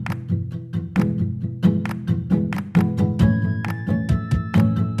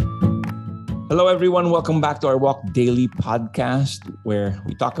Hello, everyone. Welcome back to our Walk Daily podcast, where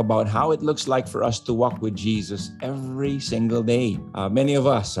we talk about how it looks like for us to walk with Jesus every single day. Many of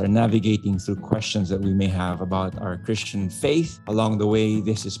us are navigating through questions that we may have about our Christian faith. Along the way,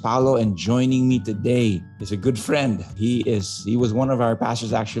 this is Paolo, and joining me today is a good friend. He was one of our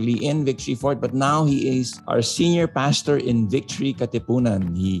pastors actually in Victory Fort, but now he is our senior pastor in Victory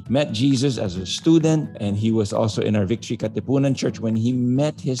Katipunan. He met Jesus as a student, and he was also in our Victory Katipunan church when he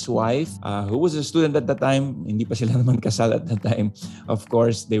met his wife, who was a student at the time. Hindi pa sila naman kasal at the time. Of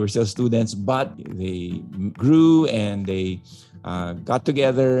course, they were still students, but they grew and they got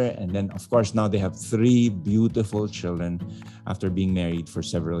together. And then, of course, now they have 3 beautiful children after being married for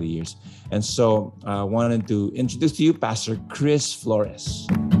several years. And so I wanted to introduce to you Pastor Chris Flores.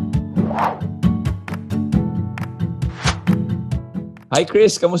 Hi,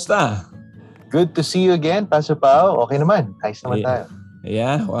 Chris. Kamusta? Good to see you again, Pastor Pao. Okay naman. Ayos naman tayo.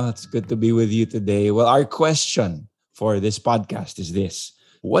 Yeah, well, it's good to be with you today. Well, our question for this podcast is this.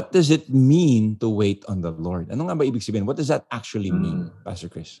 What does it mean to wait on the Lord? Ano nga ba ibig sabihin? What does that actually mean, Pastor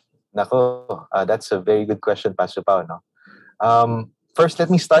Chris? Nako, that's a very good question, Pastor Pao. No? First, let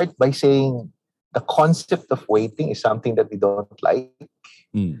me start by saying the concept of waiting is something that we don't like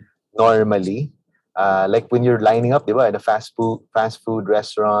normally. Like when you're lining up, diba, in a fast food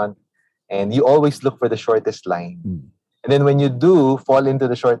restaurant, and you always look for the shortest line. And then when you do fall into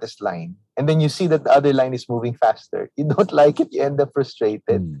the shortest line, and then you see that the other line is moving faster, you don't like it, you end up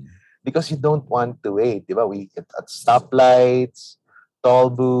frustrated because you don't want to wait. Diba? We get at stoplights,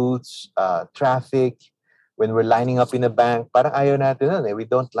 toll booths, traffic, when we're lining up in a bank, parang ayaw natin nun, eh. We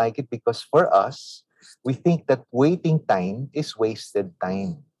don't like it because for us, we think that waiting time is wasted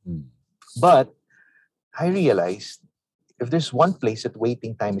time. But I realized if there's one place that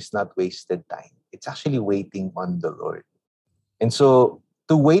waiting time is not wasted time, it's actually waiting on the Lord. And so,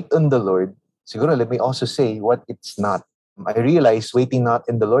 to wait on the Lord, siguro let me also say what it's not. I realize waiting not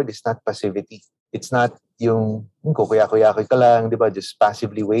in the Lord is not passivity. It's not yung kuya-kuya ka lang, di ba? Just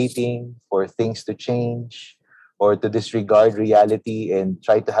passively waiting for things to change or to disregard reality and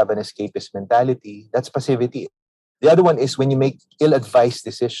try to have an escapist mentality. That's passivity. The other one is when you make ill-advised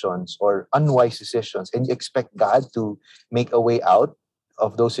decisions or unwise decisions and you expect God to make a way out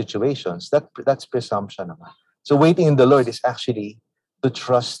of those situations. That's presumption naman. So waiting in the Lord is actually to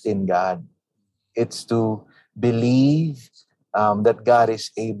trust in God. It's to believe that God is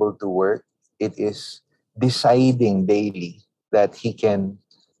able to work. It is deciding daily that He can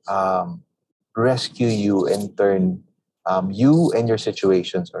rescue you and turn you and your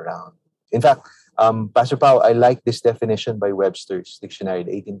situations around. In fact, Pastor Pao, I like this definition by Webster's Dictionary,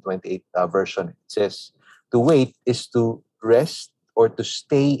 the 1828 version. It says, to wait is to rest or to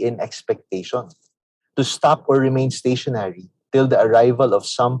stay in expectation, to stop or remain stationary till the arrival of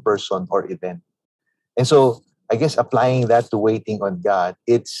some person or event. And so, I guess applying that to waiting on God,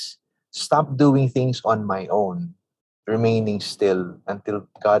 it's stop doing things on my own, remaining still until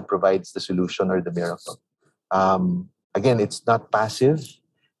God provides the solution or the miracle. Again, it's not passive.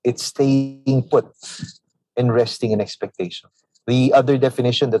 It's staying put and resting in expectation. The other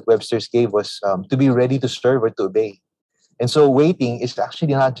definition that Webster's gave was to be ready to serve or to obey. And so waiting is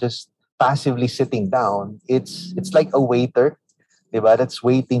actually not just passively sitting down. It's like a waiter, diba, that's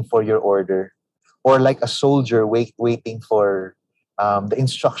waiting for your order. Or like a soldier waiting for the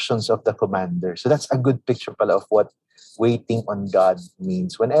instructions of the commander. So that's a good picture pala of what waiting on God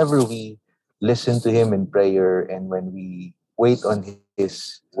means. Whenever we listen to Him in prayer and when we wait on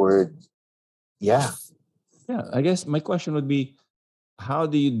His word. Yeah, I guess my question would be, how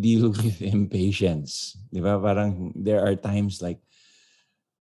do you deal with impatience? Diba? Parang there are times like,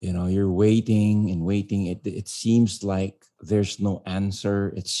 you're waiting and waiting. It seems like there's no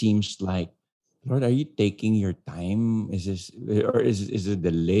answer. It seems like, Lord, are you taking your time? Is a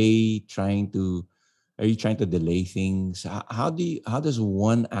delay are you trying to delay things? How does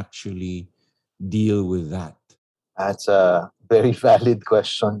one actually deal with that? that's a very valid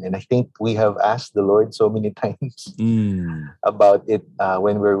question. And I think we have asked the Lord so many times about it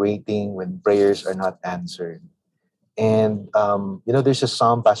when we're waiting, when prayers are not answered. And, there's a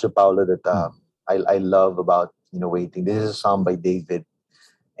psalm, Pastor Paulo, that I love about, waiting. This is a psalm by David.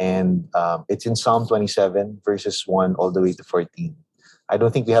 And it's in Psalm 27, verses 1 all the way to 14. I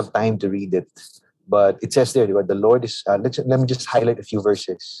don't think we have time to read it. But it says there, the Lord is, let me just highlight a few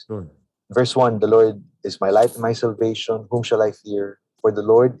verses. Sure. Verse 1, the Lord is my light and my salvation. Whom shall I fear? For the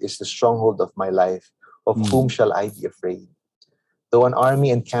Lord is the stronghold of my life. Of whom shall I be afraid? Though an army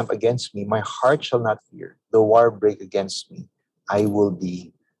encamp against me, my heart shall not fear. Though war break against me, I will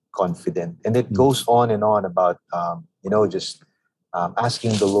be confident. And it goes on and on about, just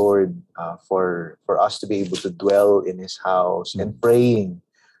asking the Lord for us to be able to dwell in His house and praying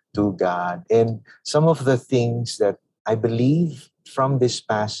to God. And some of the things that I believe from this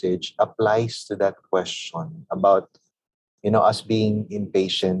passage applies to that question about us being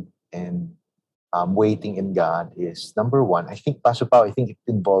impatient and waiting in God is number one. I think Pastor Pao, I think it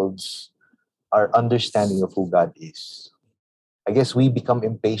involves our understanding of who God is. I guess we become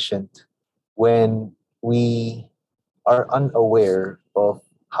impatient when we are unaware of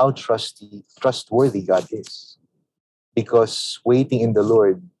how trustworthy God is. Because waiting in the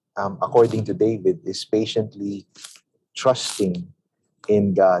Lord, according to David, is patiently trusting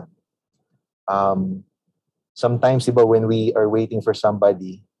in God. Um, Sometimes, diba, when we are waiting for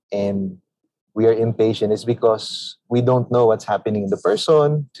somebody and we are impatient, it's because we don't know what's happening in the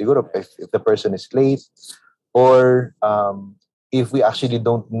person. Siguro, if the person is late, or if we actually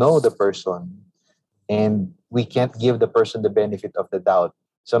don't know the person and we can't give the person the benefit of the doubt.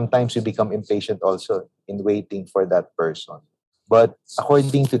 Sometimes we become impatient also in waiting for that person. But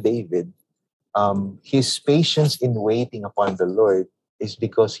according to David, his patience in waiting upon the Lord is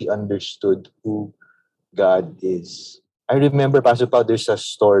because he understood who God is. I remember, Pastor Pao, there's a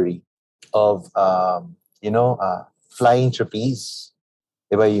story of, flying trapeze.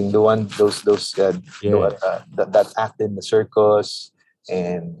 Diba, yung the one, those that act in the circus,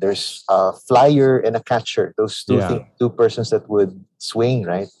 and there's a flyer and a catcher. Those two persons that would swing,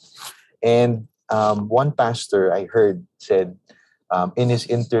 right? And one pastor I heard said in his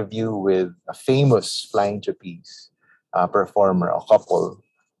interview with a famous flying trapeze performer, a couple,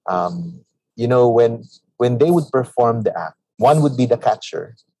 when they would perform the act, one would be the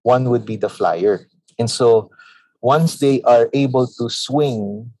catcher, one would be the flyer, and so once they are able to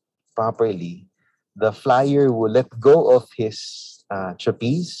swing properly, the flyer will let go of his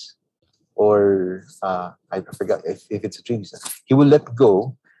trapeze, or I forgot if it's a trapeze. He will let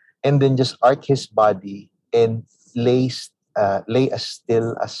go and then just arc his body and lay as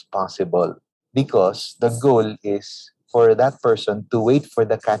still as possible, because the goal is for that person to wait for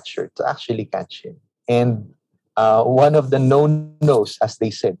the catcher to actually catch him. And one of the no-nos, as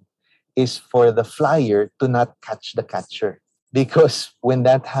they said, is for the flyer to not catch the catcher. Because when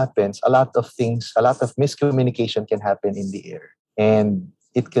that happens, a lot of miscommunication can happen in the air. And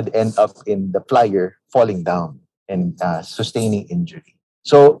it could end up in the flyer falling down and sustaining injury.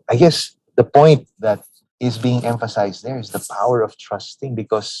 So I guess the point that is being emphasized there is the power of trusting,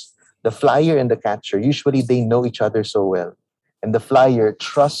 because the flyer and the catcher, usually they know each other so well. And the flyer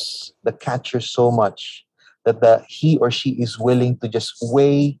trusts the catcher so much that he or she is willing to just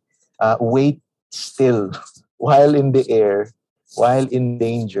wait still while in the air, while in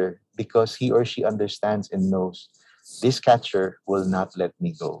danger, because he or she understands and knows this catcher will not let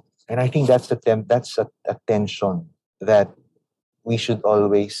me go. And I think that's a tension that we should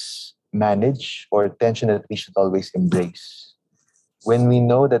always manage, or tension that we should always embrace. When we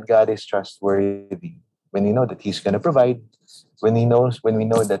know that God is trustworthy, when we know that He's going to provide, when we know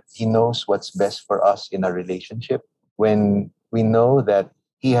that He knows what's best for us in our relationship, when we know that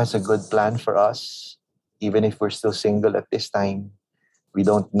He has a good plan for us, even if we're still single at this time, we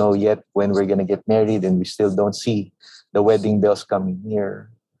don't know yet when we're going to get married, and we still don't see the wedding bells coming near.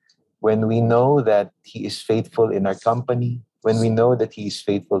 When we know that He is faithful in our company, when we know that He is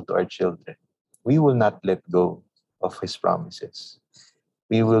faithful to our children, we will not let go of His promises.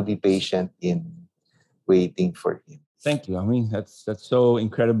 We will be patient in waiting for Him. Thank you. I mean, that's so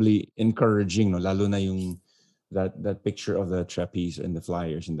incredibly encouraging, no? Lalo na yung that picture of the trapeze and the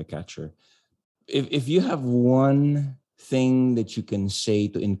flyers and the catcher. If you have one thing that you can say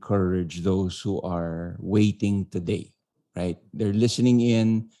to encourage those who are waiting today, right? They're listening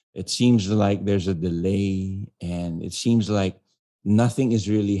in. It seems like there's a delay, and it seems like nothing is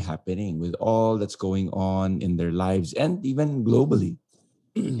really happening with all that's going on in their lives and even globally.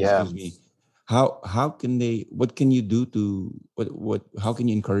 Yeah. Excuse me. How can they? What can you do to what? How can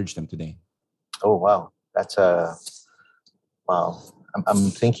you encourage them today? Oh wow, that's a wow.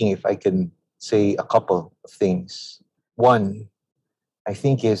 I'm thinking if I can say a couple of things. One, I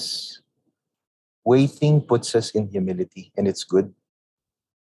think, is waiting puts us in humility, and it's good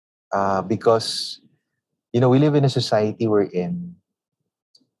because we live in a society wherein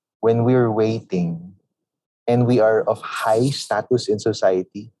when we're waiting and we are of high status in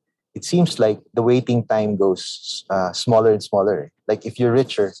society, it seems like the waiting time goes smaller and smaller. Like if you're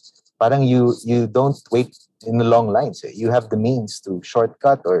richer, parang you don't wait in the long lines. You have the means to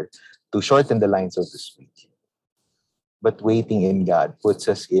shortcut or to shorten the line, so to speak. But waiting in God puts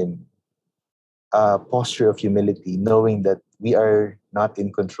us in a posture of humility, knowing that we are not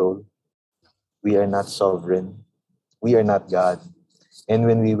in control, we are not sovereign, we are not God. And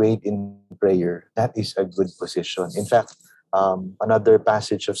when we wait in prayer, that is a good position. In fact, another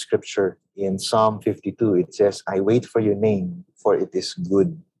passage of scripture in Psalm 52, it says, I wait for your name, for it is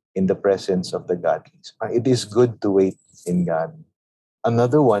good in the presence of the godly. It is good to wait in God.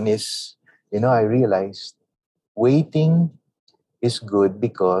 Another one is, I realized waiting is good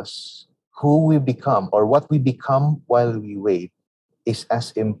because who we become or what we become while we wait is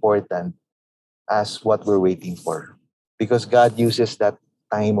as important as what we're waiting for. Because God uses that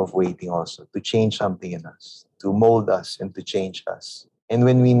time of waiting also to change something in us, to mold us and to change us. And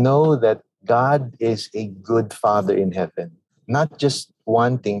when we know that God is a good Father in heaven, not just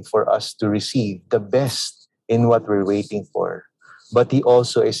wanting for us to receive the best in what we're waiting for, but He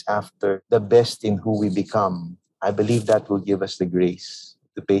also is after the best in who we become. I believe that will give us the grace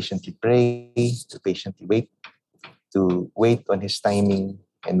to patiently pray, to patiently wait, to wait on His timing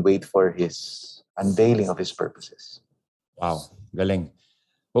and wait for His unveiling of His purposes. Wow, galing.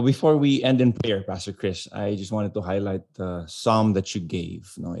 Well, before we end in prayer, Pastor Chris, I just wanted to highlight the psalm that you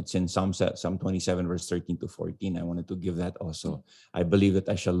gave. It's in Psalm 27, verse 13 to 14. I wanted to give that also. I believe that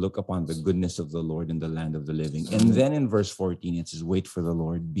I shall look upon the goodness of the Lord in the land of the living. And then in verse 14, it says, wait for the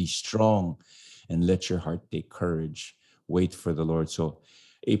Lord, be strong, and let your heart take courage. Wait for the Lord. So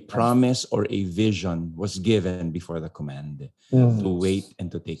a promise or a vision was given before the command to wait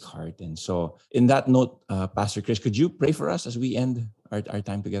and to take heart. And so in that note, Pastor Chris, could you pray for us as we end our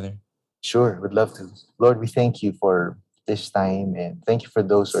time together? Sure, would love to. Lord, we thank you for this time and thank you for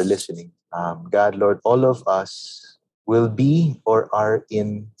those who are listening. God, Lord, all of us will be or are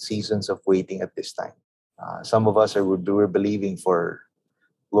in seasons of waiting at this time. Some of us we're believing for,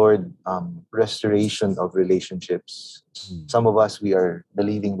 Lord, restoration of relationships. Some of us, we are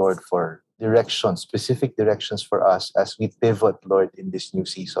believing, Lord, for directions, specific directions for us as we pivot, Lord, in this new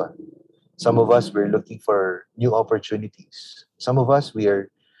season. Some of us, we're looking for new opportunities. Some of us, we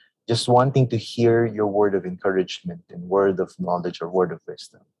are just wanting to hear your word of encouragement and word of knowledge or word of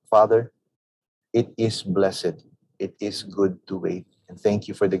wisdom. Father, it is blessed. It is good to wait. And thank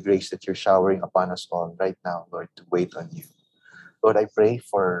you for the grace that you're showering upon us all right now, Lord, to wait on you. Lord, I pray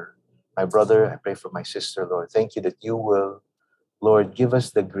for my brother. I pray for my sister, Lord. Thank you that you will, Lord, give us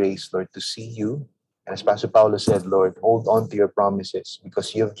the grace, Lord, to see you. And as Pastor Paulo said, Lord, hold on to your promises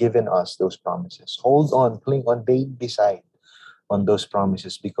because you have given us those promises. Hold on, cling on, be beside on those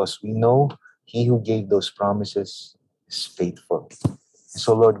promises because we know he who gave those promises is faithful.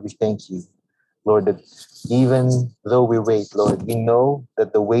 So, Lord, we thank you, Lord, that even though we wait, Lord, we know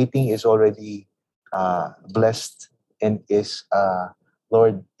that the waiting is already blessed and is,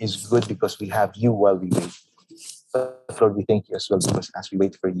 Lord, is good because we have you while we wait. But Lord, we thank you as well because as we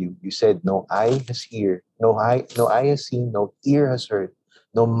wait for you, you said, no eye has heard, no eye has seen, no ear has heard,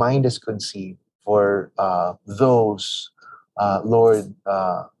 no mind has conceived for those, Lord,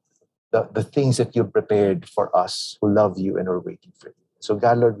 the things that you've prepared for us who love you and are waiting for you. So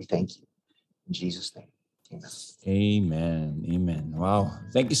God, Lord, we thank you. In Jesus' name, amen. Amen. Wow.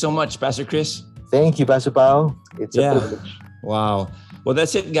 Thank you so much, Pastor Chris. Thank you, Pastor Pao. It's a privilege. Wow. Well,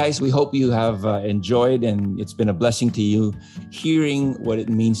 that's it, guys. We hope you have enjoyed and it's been a blessing to you hearing what it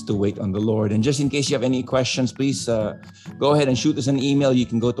means to wait on the Lord. And just in case you have any questions, please go ahead and shoot us an email. You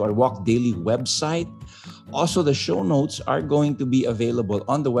can go to our Walk Daily website. Also, the show notes are going to be available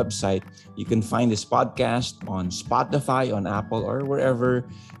on the website. You can find this podcast on Spotify, on Apple, or wherever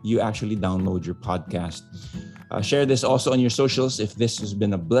you actually download your podcast. Share this also on your socials if this has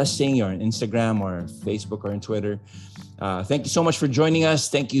been a blessing. You're on Instagram or Facebook or on Twitter. Thank you so much for joining us.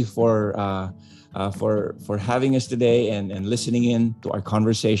 Thank you for having us today and listening in to our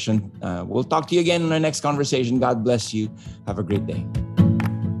conversation. We'll talk to you again in our next conversation. God bless you. Have a great day.